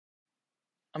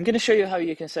I'm going to show you how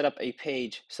you can set up a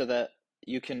page so that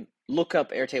you can look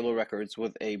up Airtable records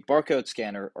with a barcode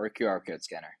scanner or a QR code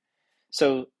scanner.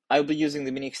 So I'll be using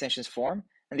the mini extensions form,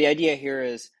 and the idea here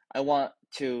is I want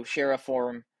to share a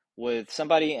form with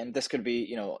somebody, and this could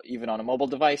be, even on a mobile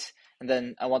device, and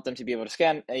then I want them to be able to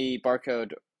scan a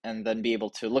barcode and then be able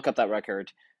to look up that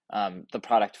record, the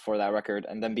product for that record,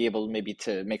 and then be able maybe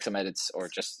to make some edits or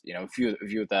just,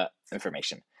 view that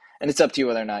information. And it's up to you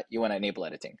whether or not you want to enable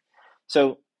editing.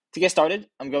 So to get started,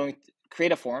 I'm going to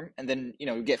create a form and then,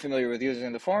 get familiar with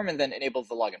using the form and then enable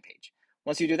the login page.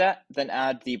 Once you do that, then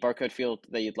add the barcode field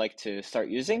that you'd like to start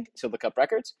using to look up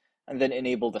records, and then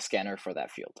enable the scanner for that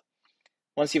field.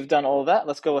 Once you've done all of that,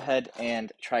 let's go ahead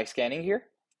and try scanning here.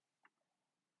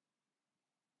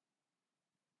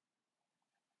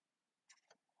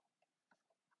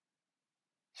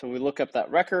 So we look up that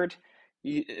record.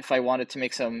 If I wanted to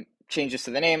make some changes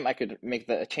to the name, I could make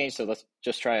a change. So let's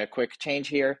just try a quick change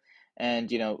here.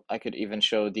 And, I could even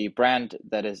show the brand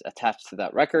that is attached to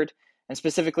that record. And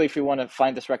specifically, if we want to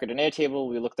find this record in Airtable,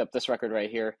 we looked up this record right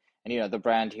here. And, the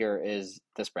brand here is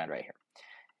this brand right here.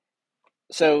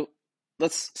 So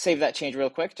let's save that change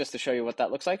real quick just to show you what that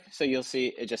looks like. So you'll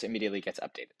see it just immediately gets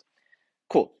updated.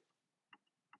 Cool.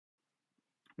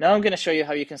 Now I'm going to show you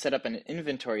how you can set up an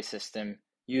inventory system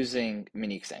using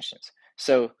mini extensions.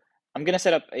 So I'm going to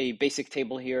set up a basic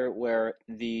table here where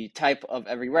the type of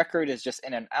every record is just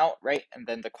in and out, right? And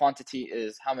then the quantity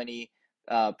is how many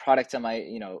products am I,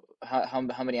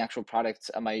 how many actual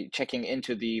products am I checking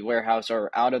into the warehouse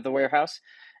or out of the warehouse?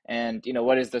 And,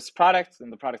 what is this product?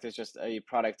 And the product is just a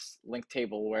products link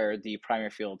table where the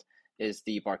primary field is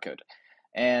the barcode.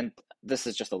 And this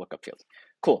is just a lookup field.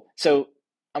 Cool. So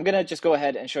I'm going to just go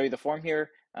ahead and show you the form here.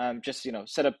 Just,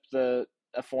 set up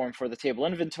a form for the table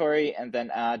inventory and then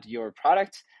add your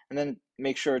product, and then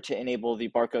make sure to enable the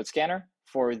barcode scanner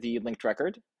for the linked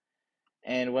record.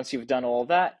 And once you've done all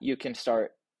that, you can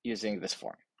start using this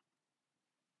form.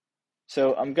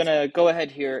 So I'm going to go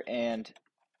ahead here and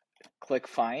click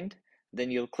find. Then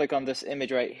you'll click on this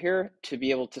image right here to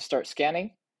be able to start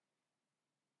scanning.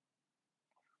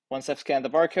 Once I've scanned the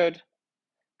barcode,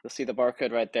 you'll see the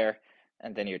barcode right there,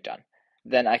 and then you're done.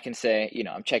 Then I can say,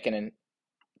 I'm checking in,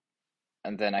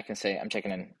 and then I can say I'm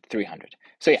checking in 300.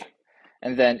 So yeah,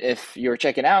 and then if you're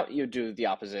checking out, you do the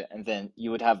opposite, and then you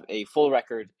would have a full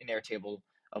record in Airtable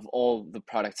of all the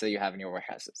products that you have in your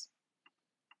warehouses.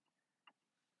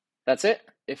 That's it.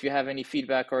 If you have any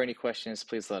feedback or any questions,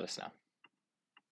 please let us know.